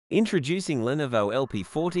Introducing Lenovo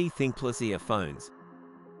LP40 ThinkPlus earphones.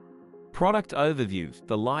 Product overview: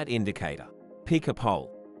 the light indicator, picker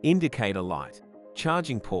pole, indicator light,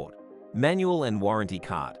 charging port, manual and warranty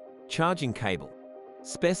card, charging cable.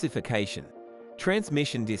 Specification: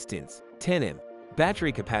 transmission distance 10 m,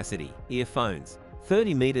 battery capacity, earphones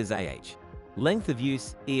 30 meters ah, length of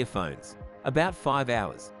use, earphones about 5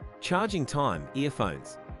 hours, charging time,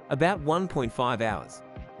 earphones about 1.5 hours,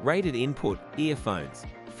 rated input, earphones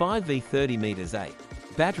 5V 30 meters ah,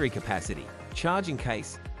 battery capacity, charging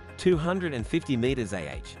case 250 meters ah,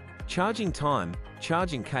 charging time,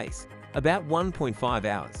 charging case about 1.5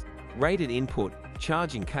 hours, rated input,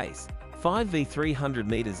 charging case 5V 300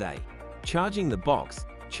 meters ah, charging the box,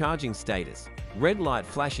 charging status, red light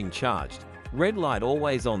flashing charged, red light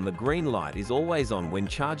always on. The green light is always on when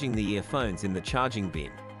charging the earphones in the charging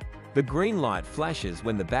bin. The green light flashes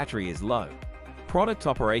when the battery is low. Product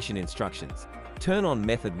operation instructions. Turn on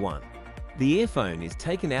method 1. The earphone is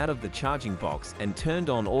taken out of the charging box and turned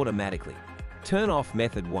on automatically. Turn off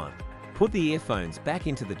method 1. Put the earphones back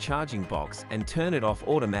into the charging box and turn it off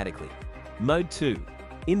automatically. Mode 2.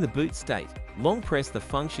 In the boot state, long press the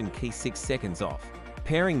function key 6 seconds off.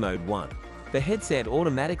 Pairing mode 1. The headset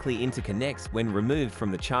automatically interconnects when removed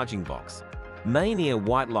from the charging box. Main ear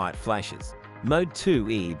white light flashes. Mode 2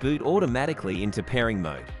 E boot automatically into pairing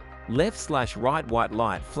mode. Left/right white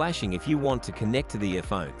light flashing if you want to connect to the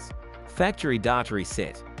earphones. Factory data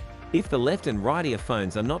reset. If the left and right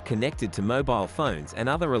earphones are not connected to mobile phones and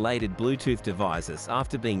other related Bluetooth devices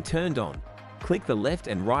after being turned on, click the left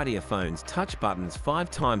and right earphones touch buttons 5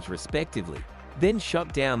 times respectively. Then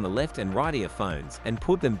shut down the left and right earphones and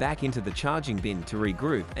put them back into the charging bin to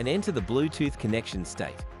regroup and enter the Bluetooth connection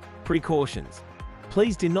state. Precautions.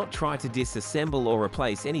 Please do not try to disassemble or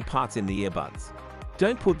replace any parts in the earbuds.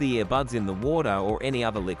 Don't put the earbuds in the water or any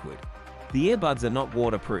other liquid. The earbuds are not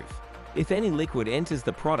waterproof. If any liquid enters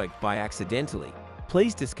the product by accidentally,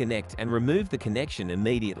 please disconnect and remove the connection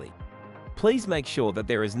immediately. Please make sure that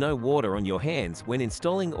there is no water on your hands when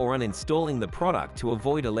installing or uninstalling the product to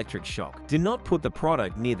avoid electric shock. Do not put the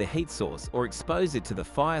product near the heat source or expose it to the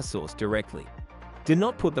fire source directly. Do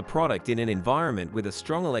not put the product in an environment with a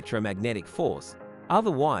strong electromagnetic force,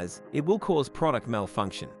 otherwise it will cause product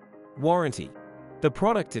malfunction. Warranty. The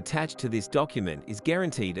product attached to this document is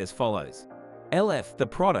guaranteed as follows. LF. The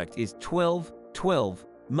product is 12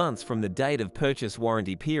 months from the date of purchase.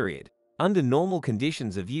 Warranty period, under normal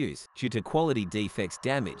conditions of use due to quality defects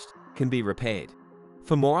damaged, can be repaired.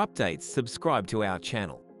 For more updates, subscribe to our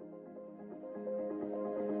channel.